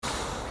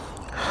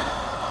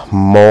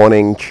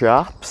Morning,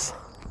 chaps.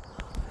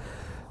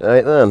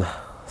 Right then,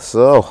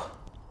 so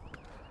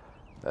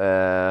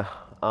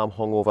I'm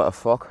hungover as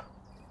fuck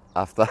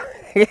after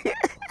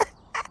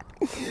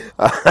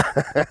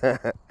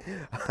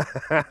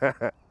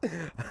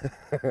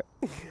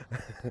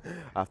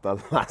after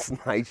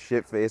last night's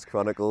Shitface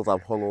Chronicles. I'm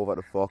hungover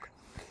as fuck.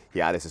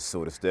 Yeah, this is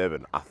so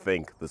disturbing. I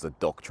think there's a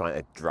duck trying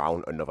to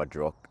drown another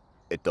duck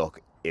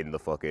in the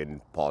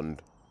fucking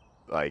pond.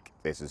 Like,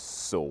 this is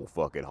so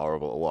fucking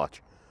horrible to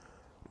watch.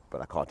 But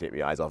I can't take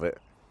my eyes off it.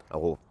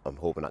 I'm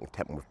hoping I can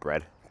tempt him with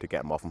bread to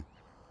get him off him.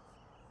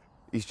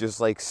 He's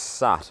just like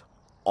sat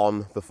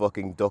on the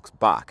fucking duck's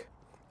back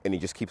and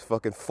he just keeps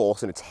fucking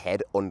forcing its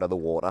head under the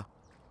water.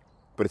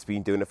 But it's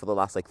been doing it for the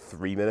last like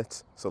 3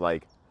 minutes. So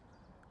like,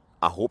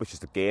 I hope it's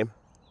just a game.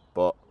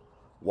 But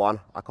one,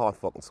 I can't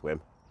fucking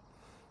swim.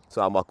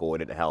 So I'm not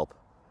going in to help.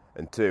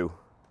 And two,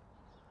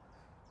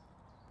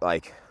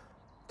 like,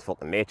 it's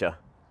fucking nature.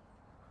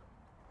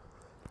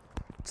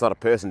 It's not a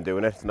person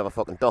doing it, it's another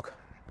fucking duck.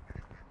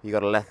 You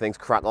gotta let things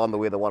crack on the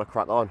way they want to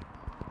crack on.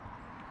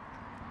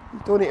 You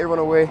don't need to run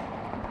away.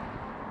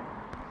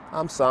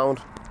 I'm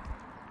sound.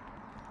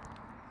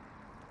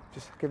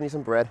 Just give me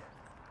some bread.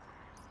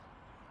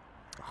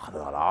 Oh, they're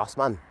not arse,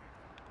 man.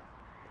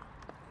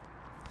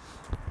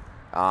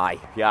 Aye,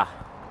 yeah.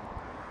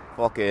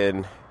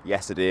 Fucking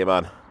yesterday,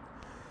 man.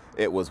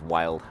 It was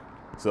wild.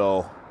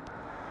 So,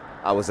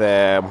 I was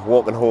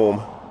walking home,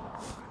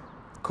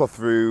 cut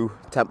through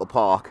Temple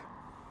Park,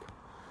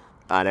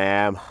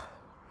 and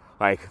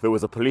like, there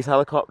was a police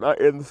helicopter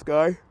in the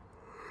sky.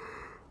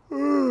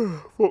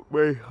 Fuck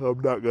me, I'm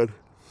not good.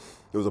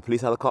 There was a police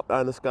helicopter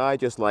in the sky,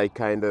 just like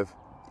kind of,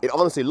 it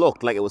honestly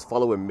looked like it was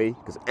following me,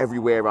 because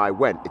everywhere I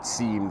went, it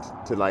seemed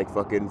to like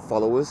fucking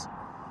follow us.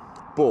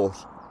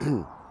 But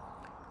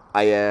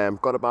I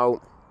got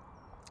about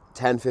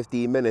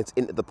 10-15 minutes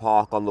into the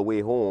park on the way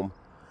home,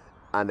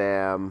 and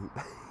there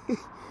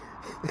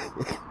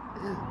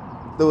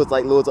was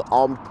like loads of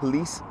armed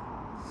police.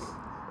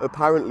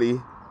 Apparently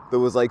there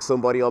was like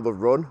somebody on the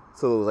run,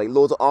 so there was like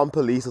loads of armed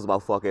police. There was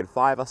about fucking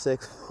 5 or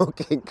 6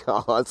 fucking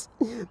cars.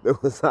 There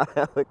was that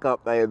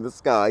helicopter in the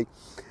sky.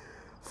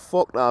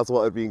 Fuck knows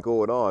what had been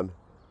going on,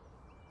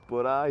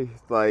 but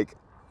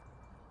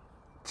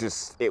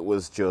it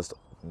was just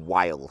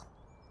wild.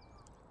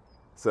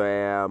 So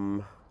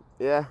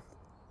yeah,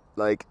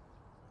 like,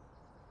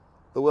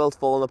 the world's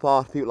falling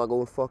apart. People are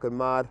going fucking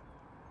mad.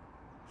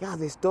 Yeah,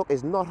 this duck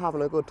is not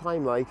having a good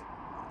time. Like,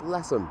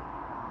 bless him.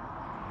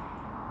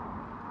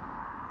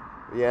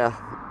 Yeah,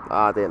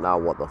 I didn't know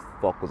what the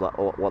fuck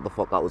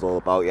that was all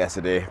about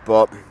yesterday,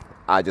 but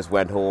I just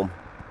went home,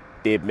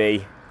 did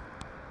me,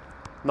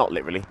 not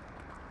literally,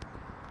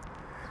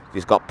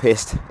 just got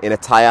pissed in a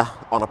tyre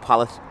on a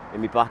pallet in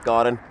my back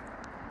garden.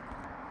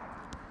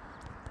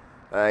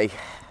 I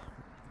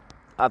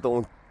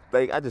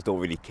just don't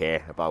really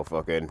care about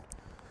fucking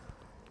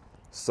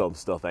some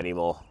stuff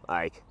anymore.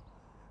 Like,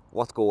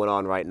 what's going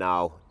on right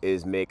now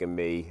is making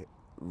me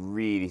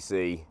really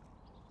see,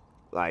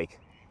 like,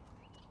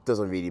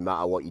 doesn't really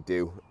matter what you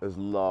do as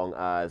long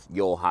as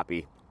you're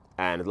happy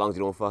and as long as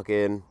you don't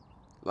fucking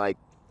like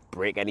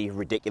break any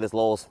ridiculous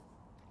laws,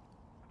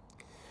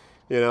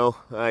 you know.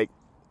 Like,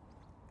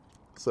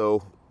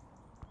 so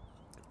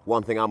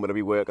one thing I'm going to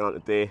be working on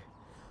today,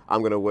 I'm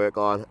going to work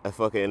on a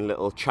fucking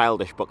little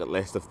childish bucket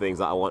list of things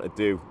that I want to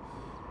do.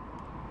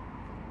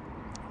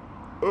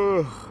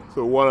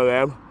 So one of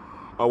them,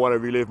 I want to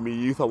relive my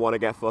youth. I want to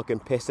get fucking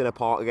pissed in a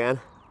park again.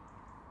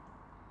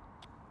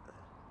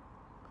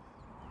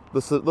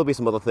 There'll be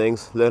some other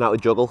things, learn how to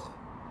juggle,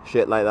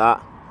 shit like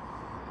that.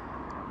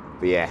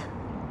 But yeah,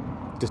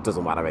 it just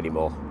doesn't matter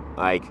anymore.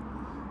 Like,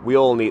 we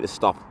all need to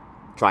stop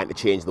trying to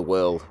change the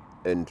world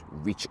and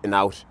reaching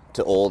out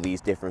to all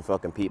these different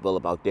fucking people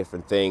about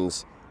different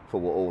things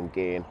for our own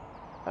gain.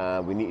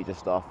 We need to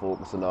just start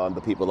focusing on the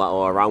people that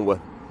are around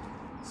with.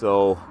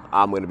 So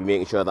I'm going to be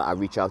making sure that I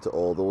reach out to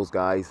all those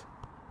guys.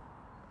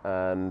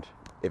 And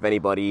if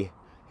anybody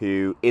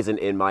who isn't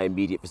in my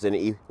immediate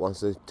vicinity wants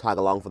to tag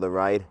along for the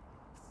ride,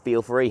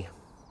 feel free.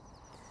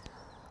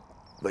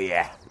 But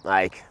yeah,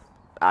 like,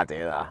 I do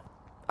that.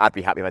 I'd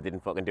be happy if I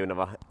didn't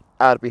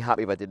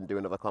do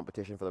another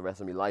competition for the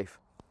rest of my life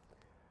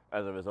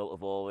as a result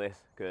of all this,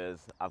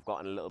 because I've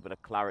gotten a little bit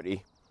of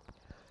clarity.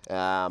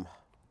 I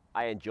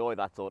enjoy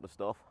that sort of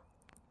stuff,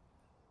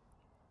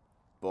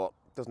 but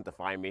it doesn't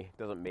define me,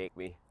 doesn't make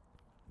me.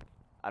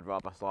 I'd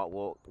rather start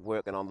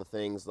working on the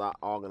things that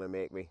are going to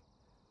make me.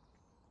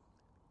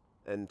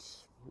 And,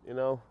 you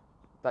know,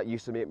 that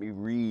used to make me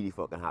really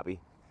fucking happy.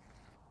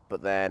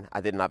 But then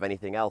I didn't have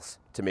anything else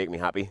to make me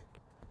happy.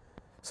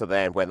 So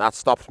then when that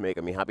stopped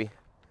making me happy,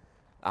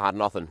 I had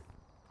nothing.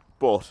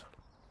 But,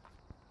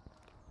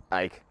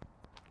 like,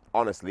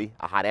 honestly,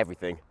 I had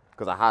everything,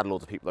 because I had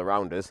loads of people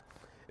around us.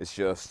 It's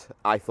just,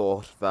 I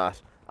thought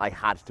that I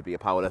had to be a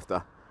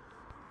powerlifter.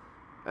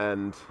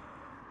 And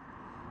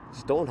you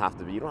just don't have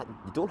to be. You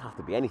don't have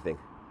to be anything.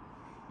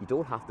 You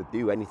don't have to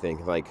do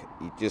anything. Like,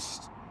 you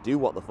just do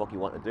what the fuck you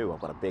want to do. I've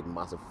got a big,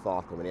 massive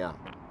fart coming here.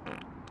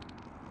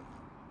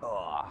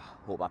 Oh,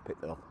 hope I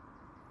picked it up.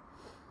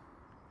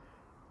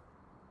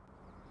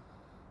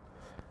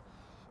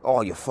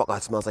 Oh, you fuck,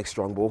 that smells like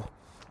Strongbow.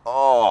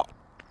 Oh.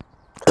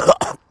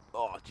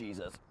 Oh,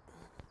 Jesus.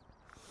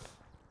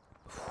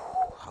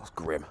 That was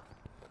grim.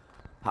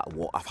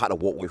 I've had to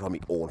walk away from my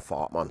own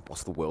fart, man.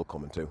 What's the world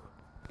coming to?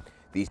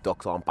 These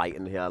ducks aren't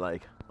biting here,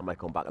 like. I might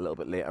come back a little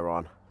bit later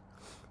on.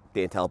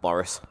 Didn't tell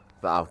Boris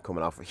that I'm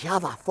coming out for... Yeah,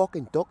 that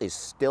fucking duck is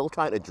still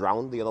trying to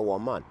drown the other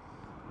one, man.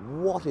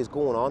 What is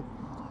going on?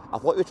 I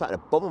thought you were trying to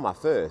bum him at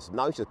first.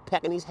 Now he's just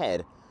pecking his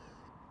head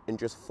and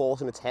just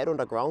forcing its head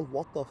underground.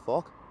 What the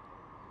fuck?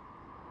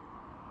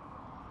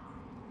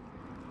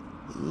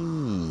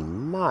 Eee,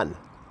 man.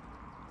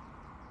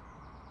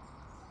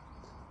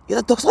 Yeah,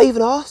 the duck's not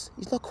even arsed.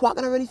 He's not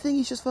quacking or anything.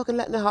 He's just fucking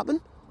letting it happen.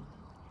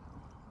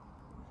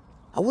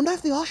 I wonder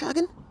if they are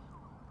shagging.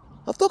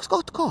 Have ducks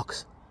got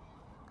cocks?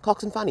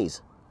 Cocks and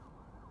fannies?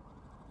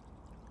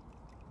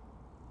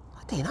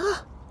 I don't know.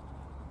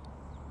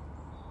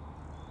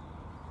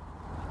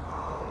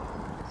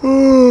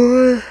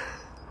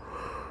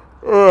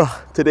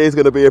 Today's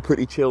going to be a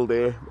pretty chill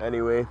day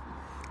anyway.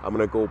 I'm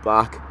going to go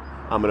back.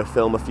 I'm going to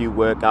film a few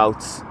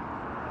workouts.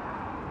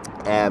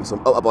 Some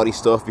upper body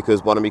stuff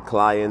because one of my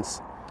clients,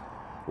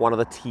 one of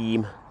the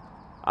team,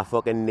 her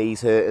fucking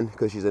knee's hurting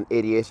because she's an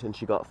idiot and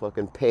she got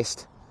fucking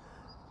pissed.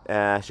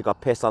 She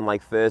got pissed on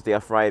like Thursday or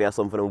Friday or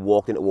something and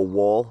walked into a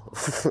wall.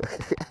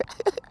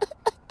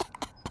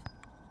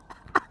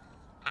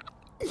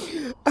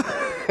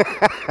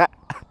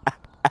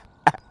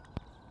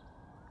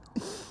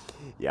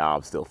 Yeah,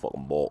 I'm still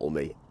fucking mortal,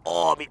 mate.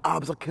 Oh, my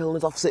abs are killing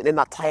us off sitting in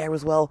that tyre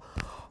as well.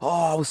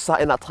 Oh, I was sat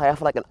in that tyre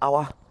for like an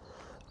hour.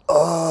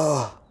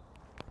 Oh,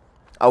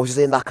 I was just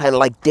in that kind of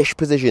like dish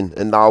position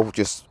and now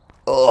just,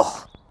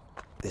 oh,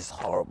 this is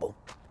horrible.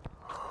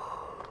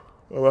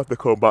 I'll have to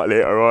come back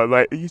later on,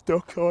 like, these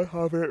ducks aren't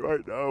having it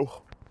right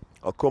now.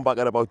 I'll come back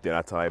at about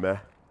dinner time, eh?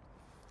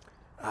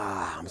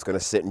 I'm just going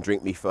to sit and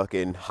drink me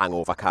fucking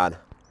hangover can.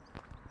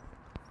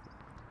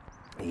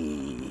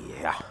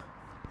 Yeah.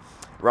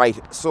 Right,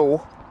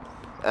 so,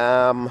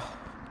 I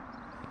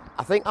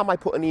think I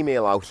might put an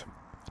email out.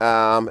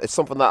 It's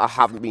something that I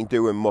haven't been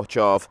doing much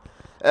of.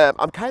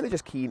 I'm kind of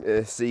just keen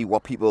to see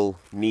what people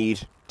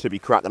need to be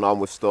cracking on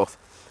with stuff.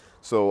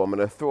 So I'm going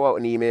to throw out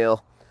an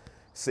email,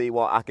 see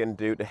what I can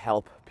do to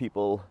help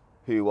people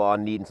who are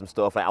needing some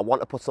stuff. Like, I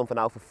want to put something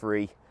out for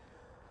free,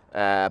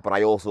 but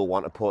I also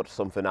want to put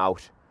something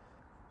out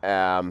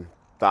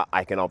that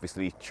I can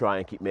obviously try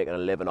and keep making a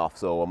living off.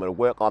 So I'm going to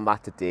work on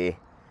that today.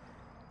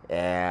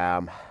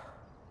 Oh,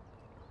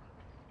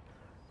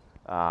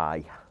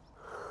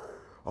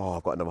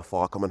 I've got another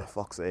fart coming,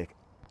 fuck's sake.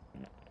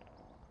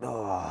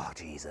 Oh,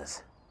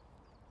 Jesus.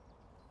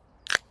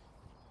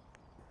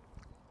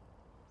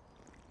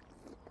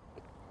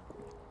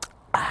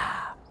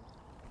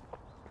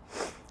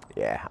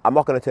 Yeah, I'm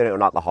not going to turn into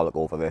an alcoholic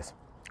over this,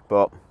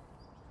 but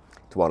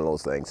it's one of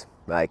those things.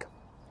 Like,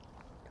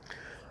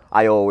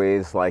 I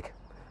always like,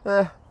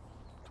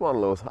 it's one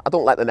of those. I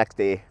don't like the next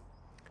day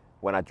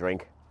when I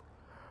drink,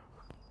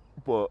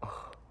 but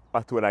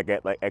that's when I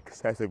get like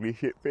excessively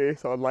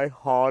shit-faced on like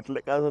hard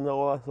liquors and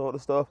all that sort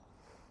of stuff.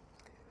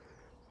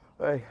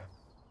 Like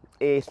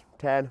 8,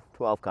 10,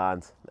 12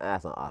 cans,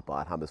 that's not that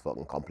bad. I'm just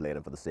fucking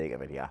complaining for the sake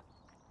of it, yeah.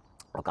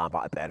 I'll go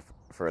back to bed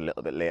for a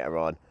little bit later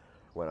on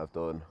when I've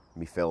done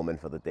me filming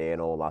for the day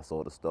and all that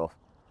sort of stuff.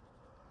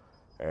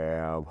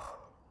 Yeah,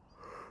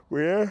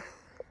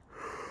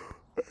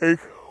 like,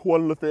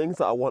 one of the things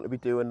that I want to be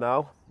doing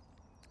now,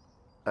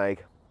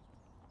 like,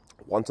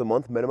 once a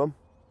month minimum,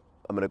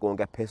 I'm going to go and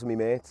get pissed with me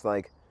mates.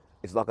 Like,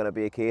 it's not going to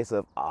be a case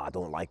of, I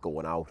don't like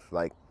going out.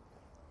 Like,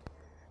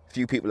 a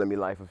few people in my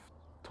life have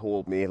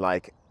told me,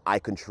 like, I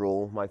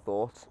control my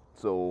thoughts.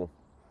 So,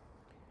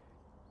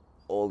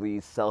 all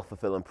these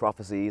self-fulfilling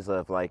prophecies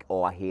of, like,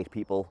 oh, I hate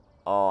people.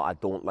 Oh, I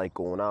don't like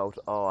going out.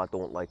 Oh, I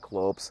don't like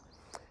clubs.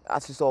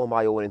 That's just all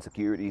my own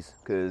insecurities,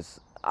 because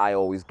I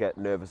always get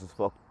nervous as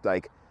fuck,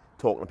 like,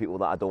 talking to people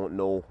that I don't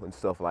know and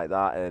stuff like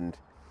that. And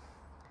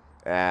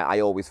I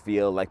always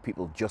feel like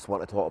people just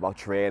want to talk about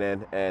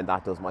training, and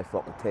that does my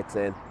fucking tits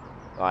in.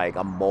 Like,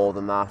 I'm more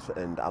than that,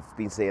 and I've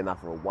been saying that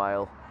for a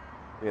while,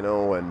 you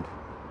know, and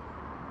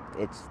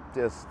it's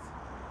just,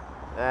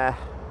 I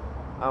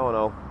don't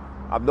know.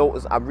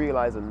 I'm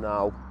realising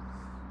now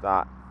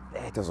that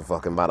it doesn't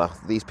fucking matter.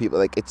 These people,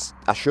 like,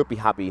 I should be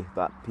happy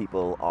that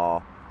people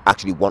are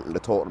actually wanting to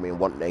talk to me and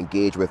wanting to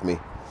engage with me,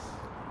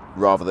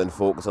 rather than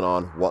focusing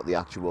on what the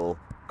actual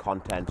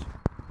content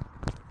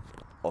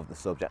of the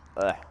subject,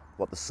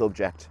 what the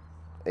subject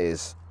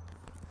is.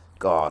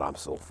 God, I'm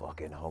so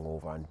fucking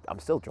hungover, and I'm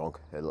still drunk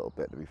a little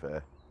bit, to be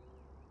fair.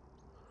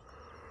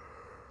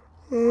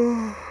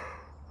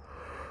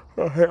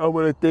 I think I'm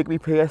going to dig my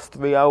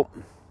PS3 out.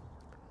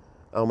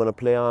 I'm going to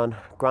play on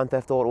Grand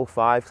Theft Auto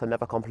 5, because I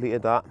never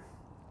completed that.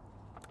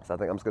 So I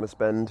think I'm just going to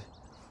spend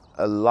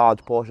a large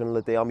portion of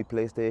the day on my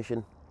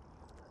PlayStation.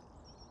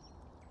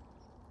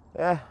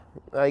 Yeah,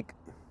 like,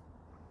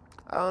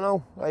 I don't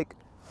know, like,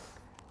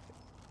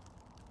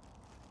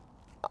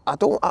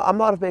 I'm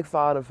not a big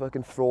fan of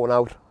fucking throwing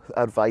out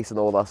advice and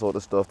all that sort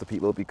of stuff to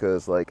people,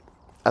 because, like,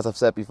 as I've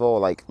said before,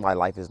 like, my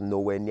life is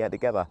nowhere near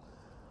together.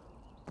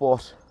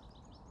 But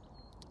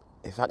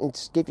if I can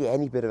just give you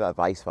any bit of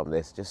advice from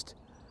this, just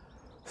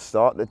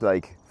start to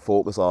like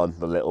focus on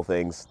the little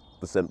things,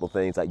 the simple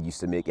things that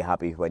used to make you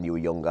happy when you were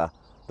younger,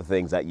 the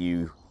things that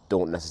you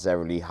don't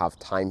necessarily have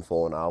time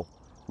for now.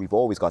 We've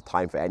always got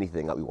time for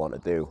anything that we want to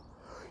do.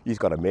 You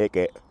just got to make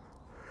it.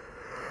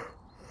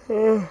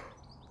 And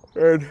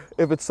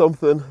if it's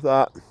something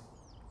that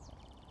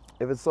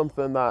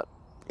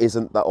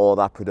isn't that all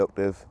that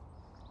productive,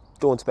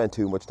 don't spend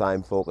too much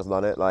time focusing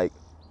on it. Like,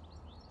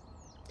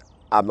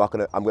 I'm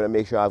gonna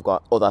make sure I've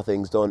got other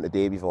things done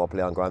today before I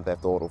play on Grand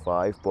Theft Auto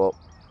 5, but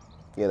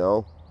you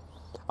know,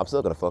 I'm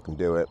still gonna fucking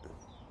do it.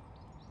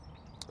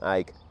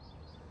 Like,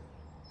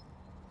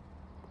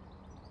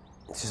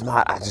 it's just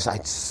mad.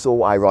 It's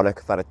so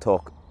ironic that it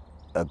took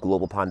a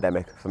global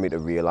pandemic for me to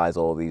realise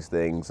all these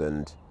things.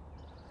 And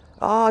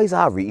he's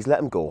let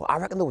him go. I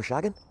reckon they were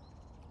shagging.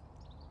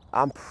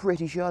 I'm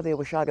pretty sure they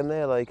were shagging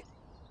there. Like,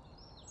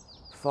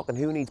 fucking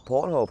who needs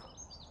Pornhub?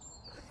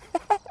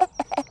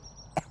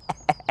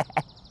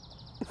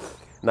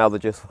 Now they're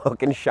just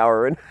fucking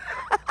showering.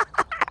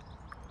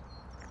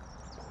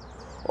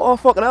 Oh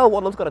fucking hell!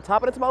 One of them's got a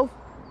tab in its mouth.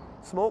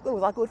 Smoking,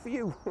 was that good for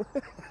you?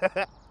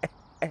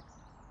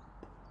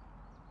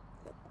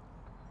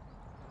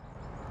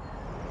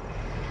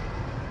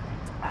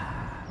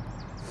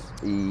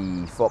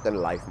 Fucking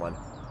life, man.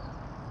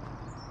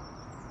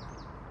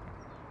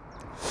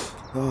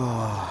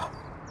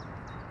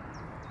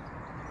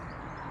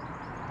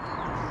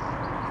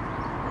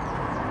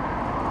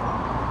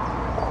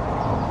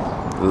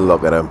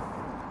 Look at him.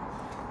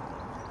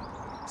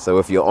 So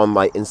if you go on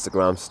my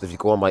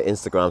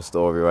Instagram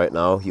story right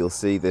now, you'll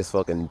see this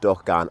fucking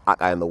duck going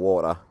akka in the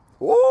water.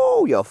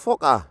 Whoa, you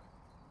fucker.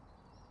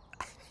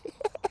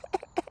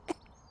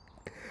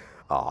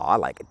 Oh, I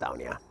like it down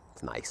here.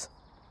 It's nice.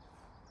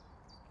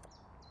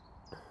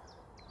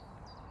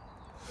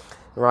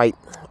 Right,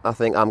 I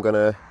think I'm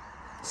gonna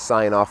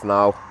sign off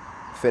now,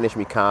 finish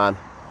me can,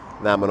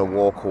 then I'm gonna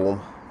walk home.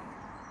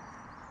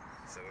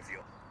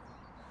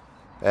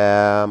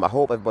 I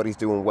hope everybody's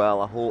doing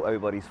well. I hope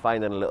everybody's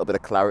finding a little bit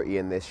of clarity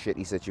in this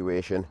shitty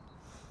situation.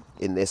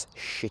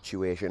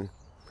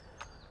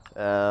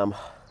 But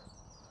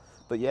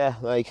yeah,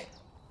 like,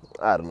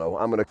 I don't know.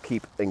 I'm going to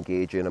keep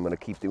engaging. I'm going to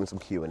keep doing some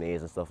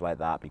Q&As and stuff like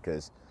that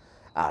because,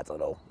 I don't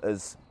know,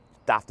 as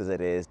daft as it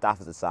is,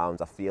 daft as it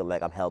sounds, I feel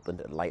like I'm helping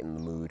to lighten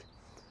the mood.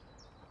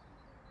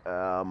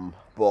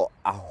 But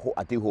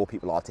I do hope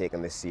people are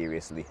taking this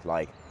seriously.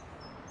 Like,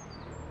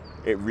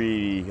 it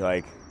really,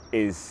 like,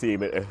 is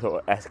seeming to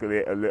sort of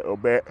escalate a little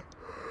bit.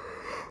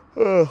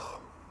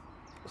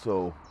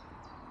 So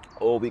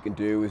all we can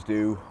do is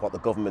do what the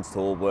government's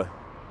told us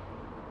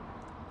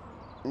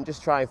and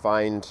just try and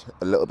find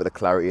a little bit of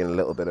clarity and a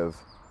little bit of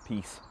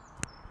peace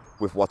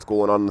with what's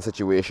going on in the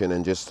situation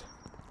and just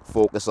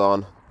focus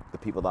on the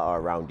people that are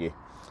around you.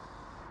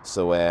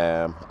 So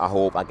I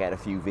hope I get a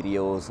few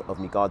videos of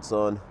my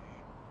godson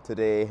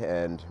today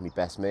and my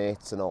best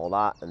mates and all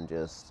that, and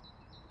just,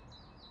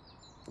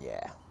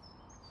 yeah.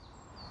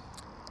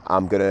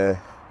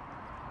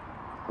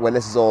 When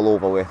this is all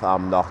over with,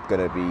 I'm not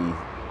gonna be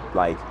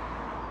like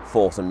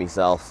forcing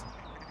myself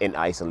in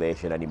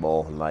isolation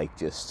anymore, like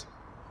just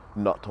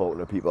not talking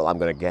to people. I'm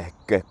gonna get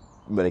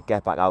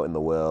back out in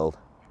the world.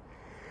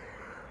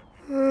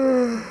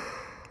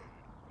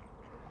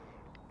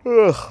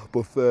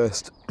 But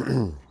first,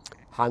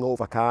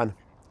 hangover can,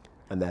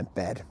 and then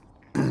bed.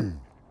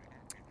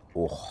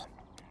 Oh,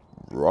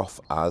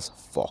 rough as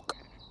fuck.